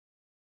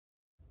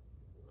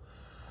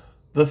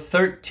The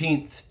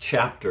 13th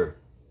chapter,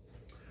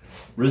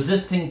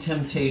 Resisting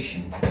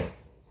Temptation.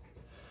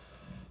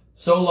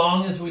 So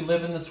long as we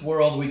live in this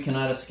world, we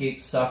cannot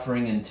escape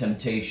suffering and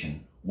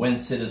temptation.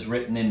 Whence it is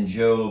written in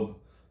Job,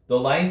 "The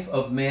life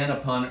of man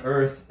upon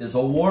earth is a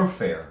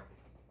warfare."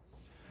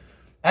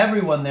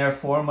 Everyone,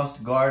 therefore,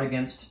 must guard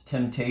against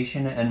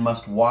temptation and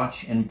must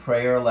watch in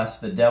prayer,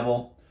 lest the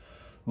devil,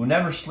 who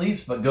never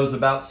sleeps but goes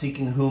about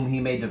seeking whom he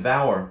may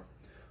devour,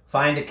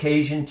 find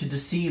occasion to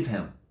deceive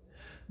him.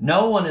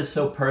 No one is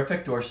so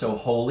perfect or so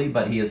holy,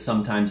 but he is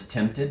sometimes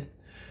tempted.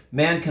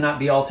 Man cannot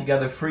be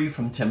altogether free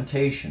from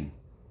temptation.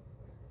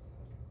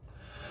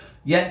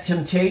 Yet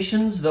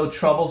temptations, though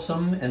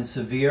troublesome and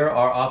severe,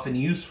 are often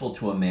useful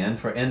to a man,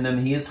 for in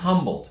them he is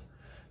humbled,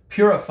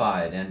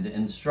 purified, and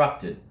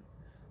instructed.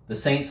 The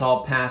saints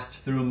all passed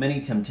through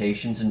many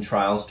temptations and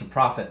trials to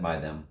profit by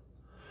them,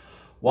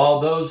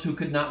 while those who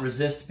could not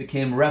resist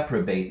became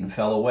reprobate and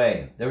fell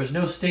away. There is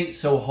no state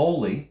so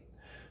holy,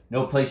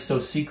 no place so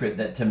secret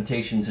that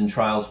temptations and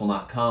trials will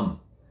not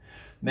come.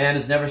 Man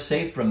is never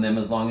safe from them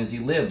as long as he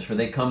lives, for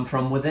they come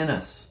from within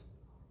us.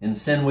 In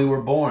sin we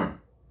were born.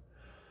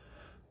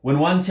 When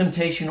one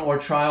temptation or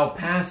trial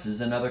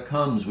passes, another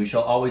comes. We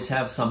shall always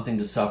have something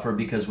to suffer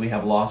because we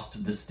have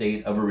lost the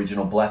state of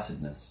original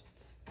blessedness.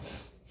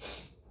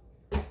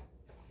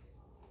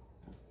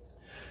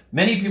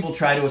 Many people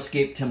try to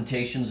escape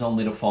temptations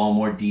only to fall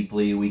more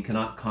deeply. We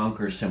cannot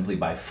conquer simply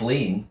by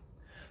fleeing,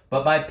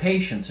 but by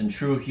patience and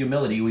true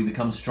humility we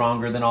become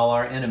stronger than all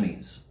our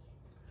enemies.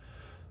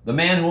 The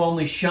man who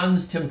only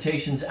shuns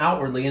temptations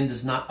outwardly and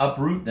does not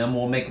uproot them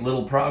will make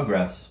little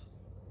progress.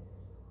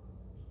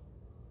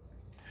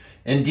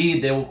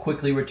 Indeed, they will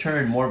quickly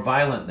return more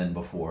violent than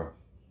before.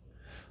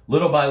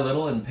 Little by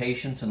little, in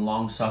patience and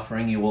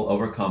long-suffering, you will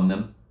overcome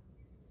them.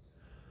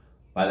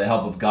 By the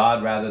help of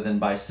God, rather than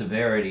by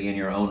severity in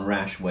your own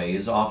rash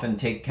ways, often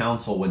take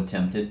counsel when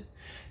tempted,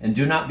 and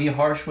do not be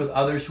harsh with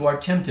others who are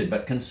tempted,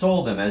 but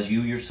console them as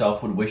you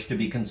yourself would wish to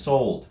be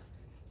consoled.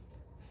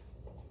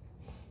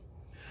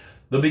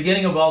 The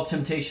beginning of all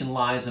temptation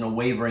lies in a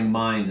wavering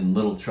mind and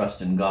little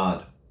trust in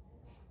God.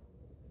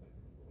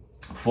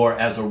 For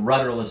as a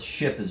rudderless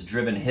ship is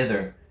driven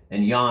hither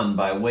and yon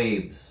by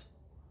waves,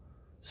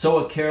 so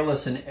a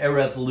careless and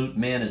irresolute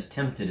man is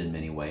tempted in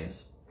many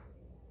ways.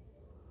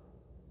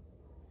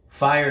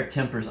 Fire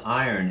tempers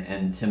iron,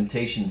 and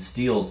temptation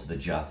steals the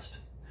just.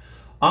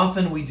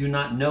 Often we do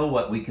not know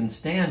what we can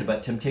stand,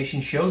 but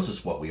temptation shows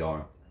us what we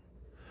are.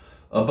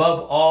 Above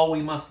all,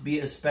 we must be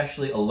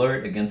especially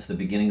alert against the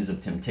beginnings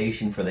of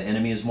temptation, for the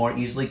enemy is more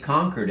easily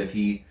conquered if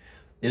he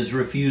is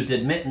refused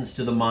admittance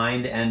to the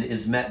mind and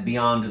is met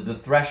beyond the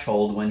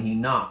threshold when he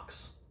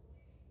knocks.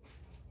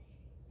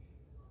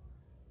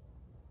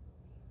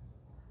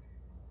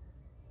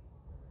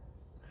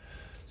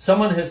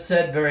 Someone has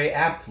said very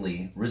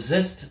aptly,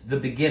 resist the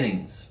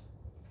beginnings.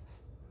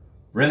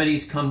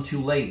 Remedies come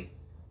too late,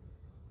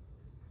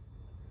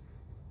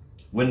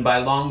 when by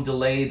long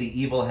delay the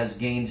evil has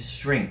gained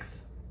strength.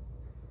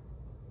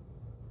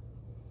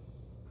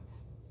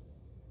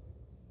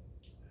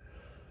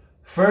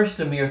 First,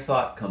 a mere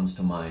thought comes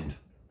to mind,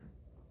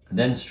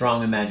 then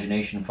strong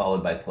imagination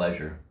followed by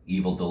pleasure,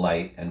 evil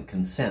delight, and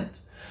consent.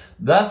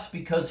 Thus,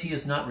 because he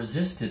is not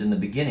resisted in the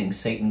beginning,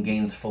 Satan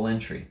gains full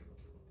entry.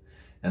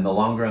 And the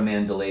longer a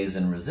man delays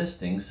in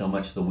resisting, so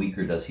much the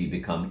weaker does he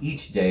become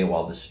each day,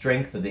 while the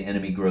strength of the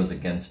enemy grows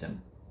against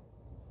him.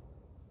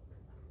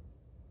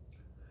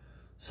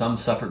 Some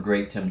suffer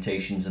great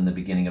temptations in the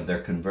beginning of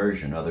their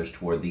conversion, others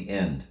toward the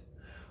end,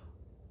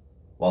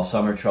 while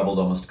some are troubled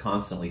almost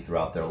constantly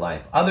throughout their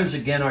life. Others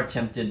again are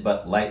tempted,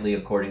 but lightly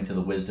according to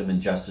the wisdom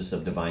and justice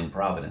of divine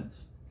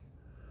providence,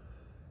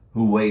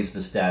 who weighs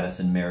the status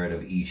and merit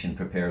of each and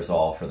prepares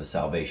all for the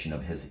salvation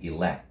of his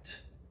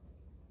elect.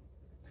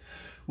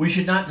 We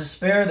should not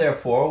despair,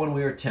 therefore, when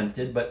we are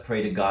tempted, but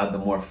pray to God the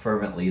more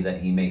fervently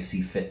that he may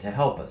see fit to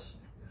help us.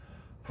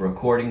 For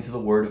according to the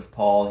word of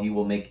Paul, he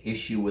will make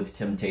issue with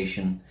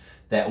temptation,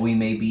 that we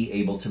may be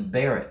able to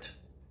bear it.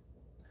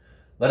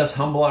 Let us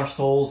humble our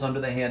souls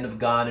under the hand of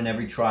God in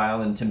every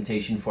trial and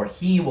temptation, for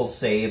he will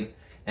save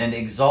and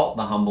exalt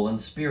the humble in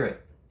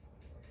spirit.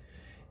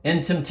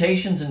 In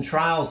temptations and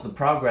trials, the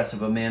progress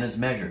of a man is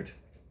measured.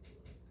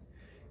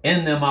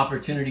 In them,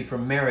 opportunity for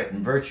merit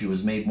and virtue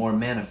is made more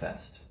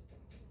manifest.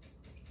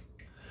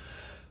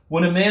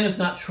 When a man is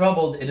not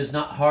troubled, it is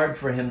not hard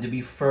for him to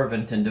be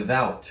fervent and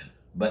devout.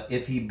 But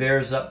if he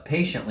bears up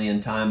patiently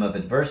in time of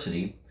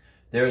adversity,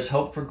 there is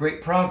hope for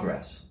great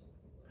progress.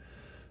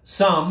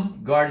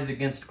 Some, guarded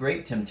against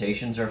great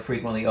temptations, are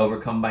frequently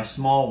overcome by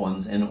small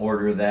ones, in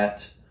order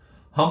that,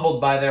 humbled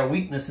by their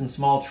weakness in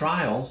small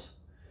trials,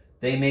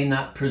 they may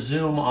not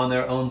presume on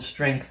their own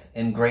strength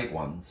in great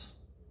ones.